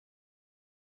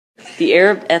The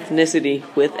Arab ethnicity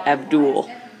with Abdul.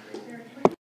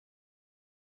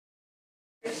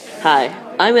 Hi,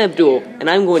 I'm Abdul, and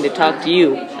I'm going to talk to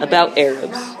you about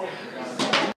Arabs.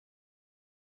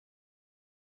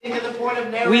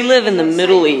 We live in the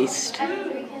Middle East,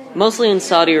 mostly in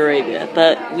Saudi Arabia,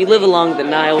 but we live along the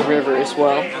Nile River as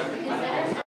well.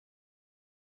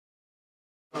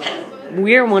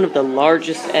 We are one of the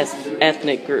largest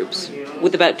ethnic groups,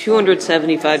 with about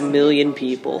 275 million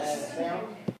people.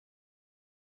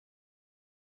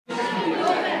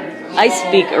 I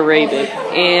speak Arabic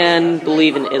and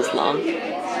believe in Islam.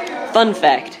 Fun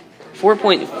fact,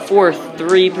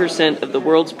 4.43% of the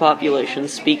world's population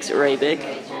speaks Arabic.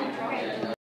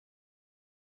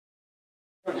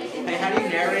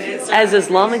 As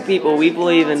Islamic people, we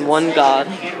believe in one God,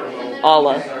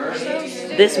 Allah.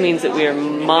 This means that we are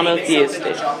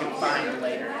monotheistic.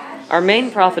 Our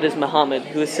main prophet is Muhammad,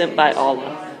 who is sent by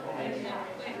Allah.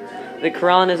 The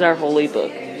Quran is our holy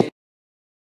book.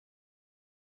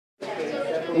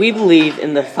 We believe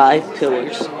in the 5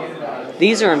 pillars.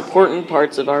 These are important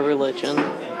parts of our religion.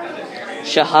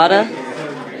 Shahada,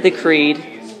 the creed,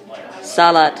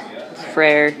 Salat,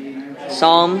 prayer,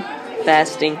 Psalm,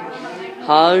 fasting,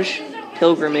 Hajj,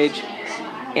 pilgrimage,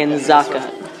 and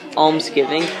Zakat,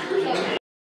 almsgiving.